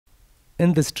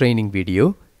In this training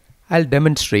video, I'll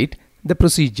demonstrate the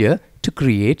procedure to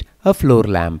create a floor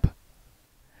lamp.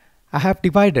 I have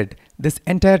divided this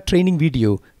entire training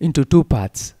video into two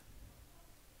parts.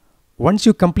 Once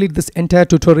you complete this entire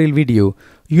tutorial video,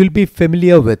 you'll be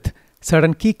familiar with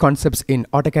certain key concepts in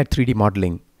AutoCAD 3D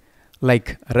modeling,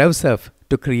 like Revsurf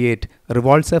to create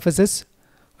revolved surfaces,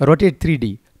 Rotate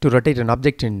 3D to rotate an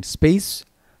object in space,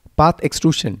 Path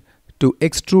Extrusion to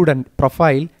extrude and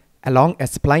profile along a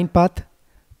spline path,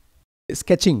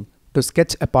 Sketching to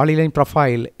sketch a polyline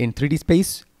profile in 3D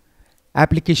space,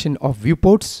 application of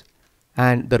Viewports,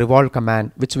 and the Revolve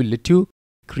command, which will let you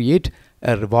create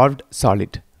a revolved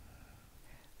solid.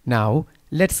 Now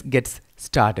let's get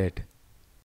started.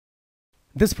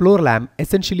 This floor lamp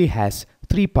essentially has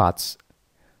three parts.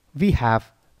 We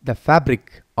have the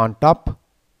fabric on top,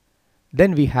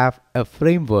 then we have a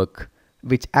framework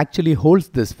which actually holds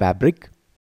this fabric,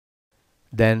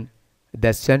 then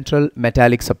the central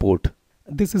metallic support.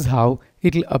 This is how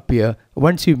it will appear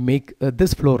once you make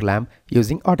this floor lamp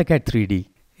using AutoCAD 3D.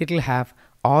 It will have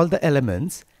all the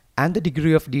elements and the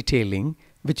degree of detailing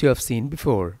which you have seen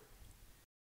before.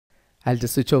 I'll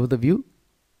just switch over the view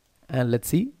and let's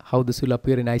see how this will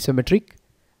appear in isometric.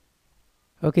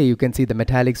 Okay, you can see the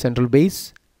metallic central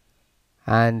base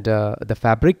and the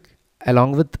fabric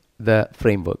along with the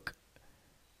framework.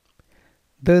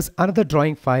 There's another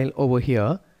drawing file over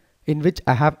here in which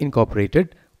I have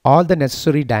incorporated all the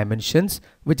necessary dimensions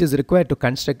which is required to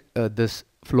construct this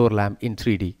floor lamp in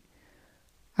 3D.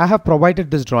 I have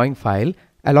provided this drawing file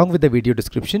along with the video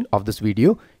description of this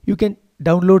video. You can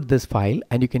download this file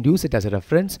and you can use it as a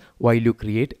reference while you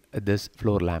create this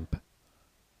floor lamp.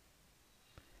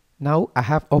 Now I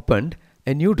have opened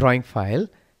a new drawing file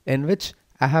in which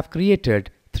I have created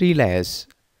three layers.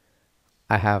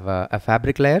 I have a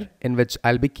fabric layer in which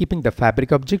I'll be keeping the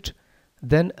fabric object,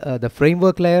 then the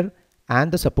framework layer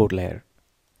and the support layer.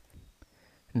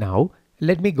 Now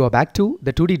let me go back to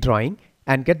the 2D drawing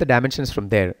and get the dimensions from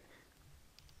there.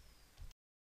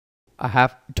 I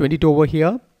have 22 over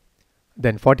here,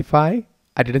 then 45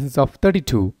 at a distance of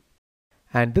 32,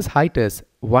 and this height is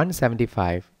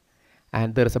 175,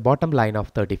 and there is a bottom line of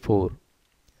 34.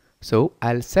 So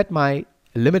I'll set my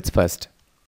limits first.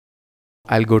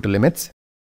 I'll go to limits.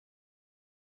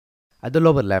 At the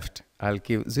lower left, I'll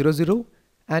give 0, 0,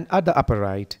 and at the upper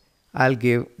right, I'll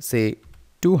give say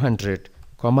 200,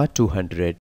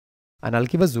 200, and I'll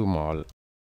give a zoom all.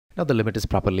 Now the limit is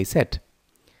properly set.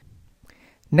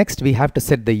 Next we have to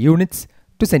set the units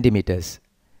to centimeters.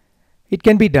 It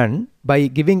can be done by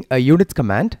giving a units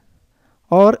command,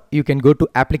 or you can go to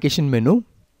application menu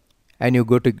and you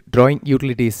go to drawing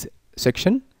utilities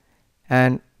section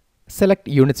and select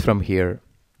units from here,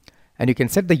 and you can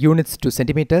set the units to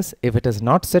centimeters if it is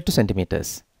not set to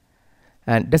centimeters.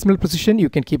 And decimal precision you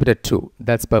can keep it at 2.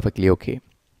 That's perfectly okay.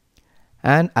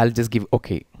 And I'll just give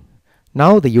OK.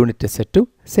 Now the unit is set to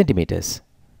centimeters.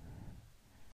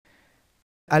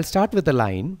 I'll start with the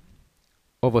line.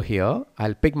 Over here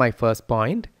I'll pick my first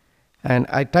point and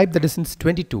I type the distance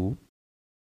 22.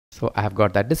 So I have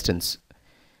got that distance.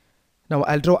 Now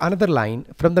I'll draw another line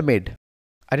from the mid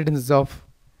at a distance of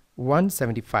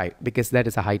 175 because that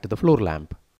is the height of the floor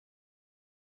lamp.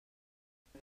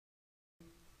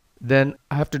 Then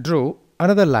I have to draw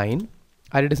another line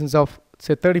at a distance of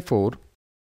say 34.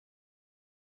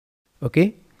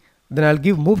 Okay, then I'll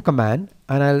give move command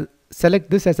and I'll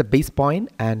select this as a base point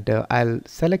and I'll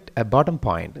select a bottom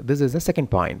point. This is the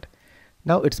second point.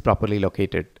 Now it's properly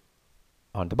located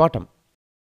on the bottom.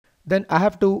 Then I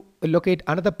have to locate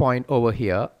another point over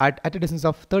here at a distance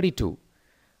of 32.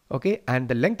 Okay, and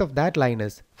the length of that line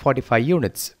is 45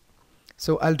 units.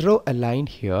 So I'll draw a line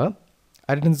here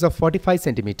at a distance of 45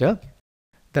 centimeter.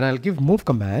 Then I'll give move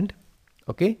command.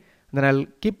 Okay, then I'll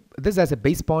keep this as a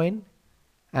base point,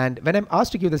 and when I'm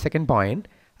asked to give the second point,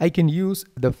 I can use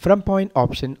the from point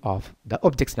option of the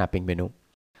object snapping menu.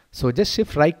 So just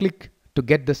shift right click to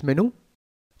get this menu.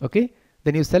 Okay,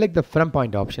 then you select the from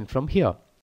point option from here.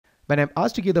 When I'm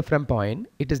asked to give the from point,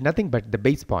 it is nothing but the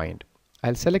base point.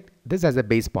 I'll select this as a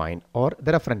base point or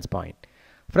the reference point.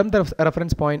 From the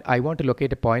reference point, I want to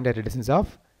locate a point at a distance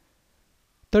of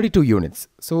 32 units.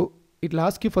 So it will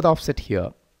ask you for the offset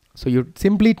here. So you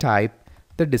simply type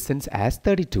the distance as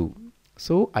 32.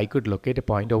 So I could locate a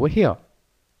point over here.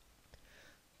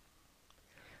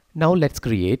 Now let's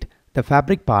create the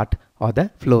fabric part or the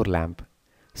floor lamp.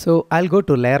 So I'll go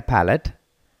to layer palette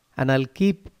and I'll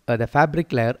keep the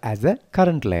fabric layer as a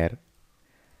current layer.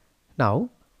 Now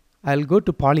I'll go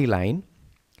to Polyline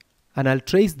and I'll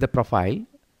trace the profile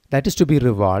that is to be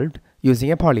revolved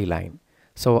using a polyline.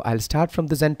 So I'll start from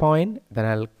this endpoint, then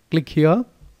I'll click here,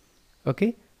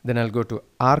 okay, Then I'll go to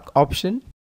arc option.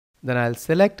 Then I'll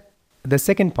select the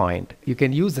second point. You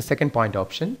can use the second point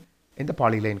option in the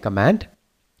polyline command.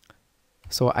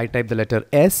 So I type the letter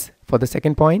S for the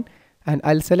second point and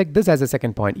I'll select this as a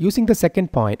second point. Using the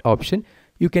second point option,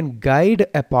 you can guide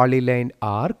a polyline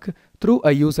arc through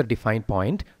a user defined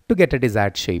point to get a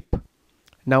desired shape.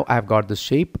 Now I've got this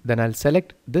shape, then I'll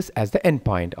select this as the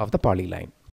endpoint of the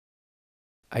polyline.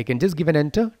 I can just give an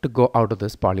enter to go out of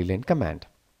this polyline command.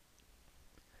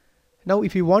 Now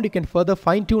if you want, you can further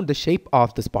fine tune the shape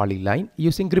of this polyline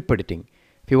using grip editing.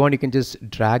 If you want, you can just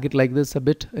drag it like this a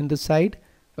bit in the side,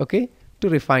 okay, to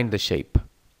refine the shape.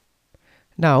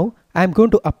 Now I'm going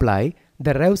to apply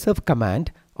the Revsurf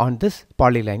command on this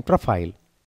polyline profile.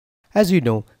 As you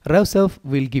know, Revsurf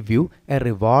will give you a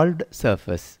revolved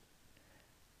surface.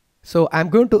 So I'm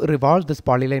going to revolve this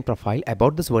polyline profile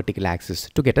about this vertical axis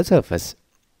to get a surface.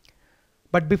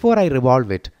 But before I revolve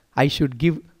it, I should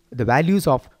give the values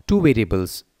of two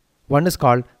variables. One is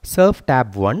called surf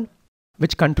tab 1,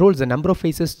 which controls the number of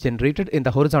faces generated in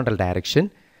the horizontal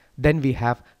direction. Then we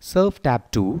have surf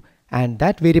tab 2, and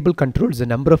that variable controls the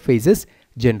number of faces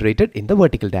generated in the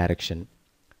vertical direction.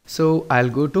 So I'll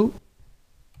go to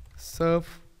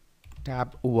surf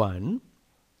tab 1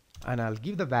 and I'll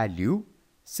give the value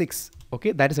 6.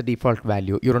 Okay, that is a default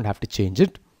value. You don't have to change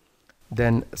it.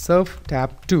 Then surf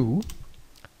tab 2.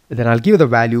 Then I'll give the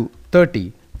value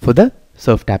 30 for the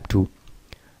surf tab 2.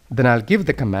 Then I'll give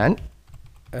the command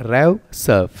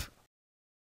Revsurf.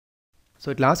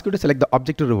 So it'll ask you to select the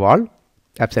object to revolve.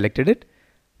 I've selected it.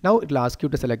 Now it'll ask you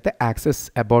to select the axis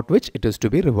about which it is to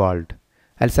be revolved.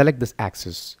 I'll select this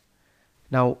axis.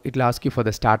 Now it'll ask you for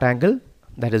the start angle,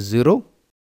 that is 0.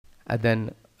 And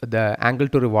then the angle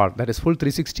to revolve, that is full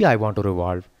 360 I want to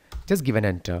revolve. Just give an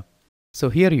enter. So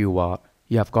here you are.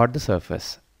 You have got the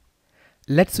surface.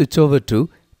 Let's switch over to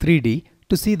 3D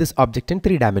to see this object in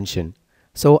 3 dimension.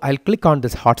 So I'll click on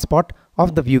this hotspot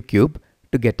of the view cube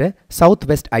to get a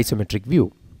southwest isometric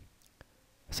view.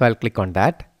 So I'll click on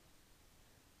that.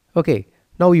 Okay,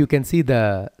 now you can see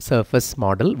the surface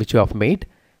model which you have made,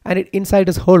 and inside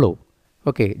is hollow.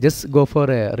 Okay, just go for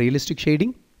a realistic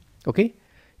shading. Okay,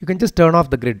 you can just turn off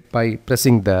the grid by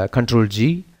pressing the Ctrl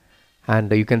G,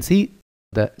 and you can see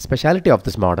the speciality of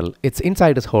this model. Its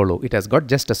inside is hollow. It has got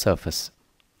just a surface.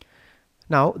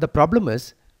 Now the problem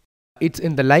is it's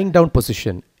in the lying down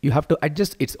position. You have to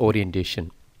adjust its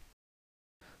orientation.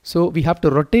 So we have to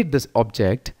rotate this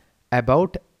object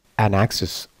about an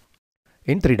axis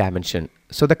in 3 dimension.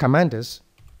 So the command is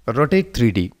rotate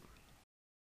 3D.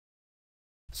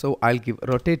 So I'll give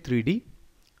rotate 3D.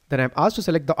 Then I'm asked to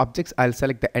select the objects. I'll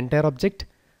select the entire object.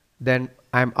 Then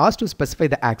I'm asked to specify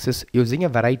the axis using a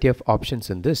variety of options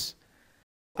in this.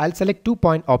 I'll select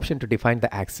 2-point option to define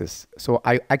the axis. So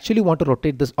I actually want to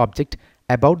rotate this object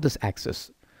about this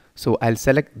axis. So I'll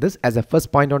select this as a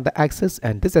first point on the axis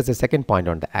and this as a second point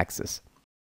on the axis.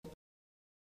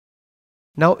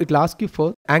 Now it'll ask you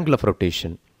for angle of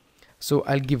rotation. So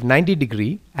I'll give 90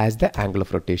 degree as the angle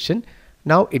of rotation.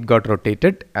 Now it got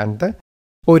rotated and the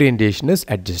orientation is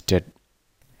adjusted.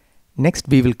 Next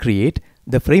we will create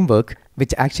the framework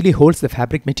which actually holds the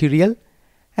fabric material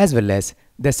as well as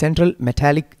the central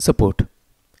metallic support.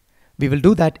 We will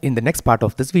do that in the next part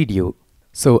of this video.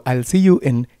 So I'll see you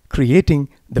in creating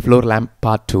the floor lamp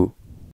part 2.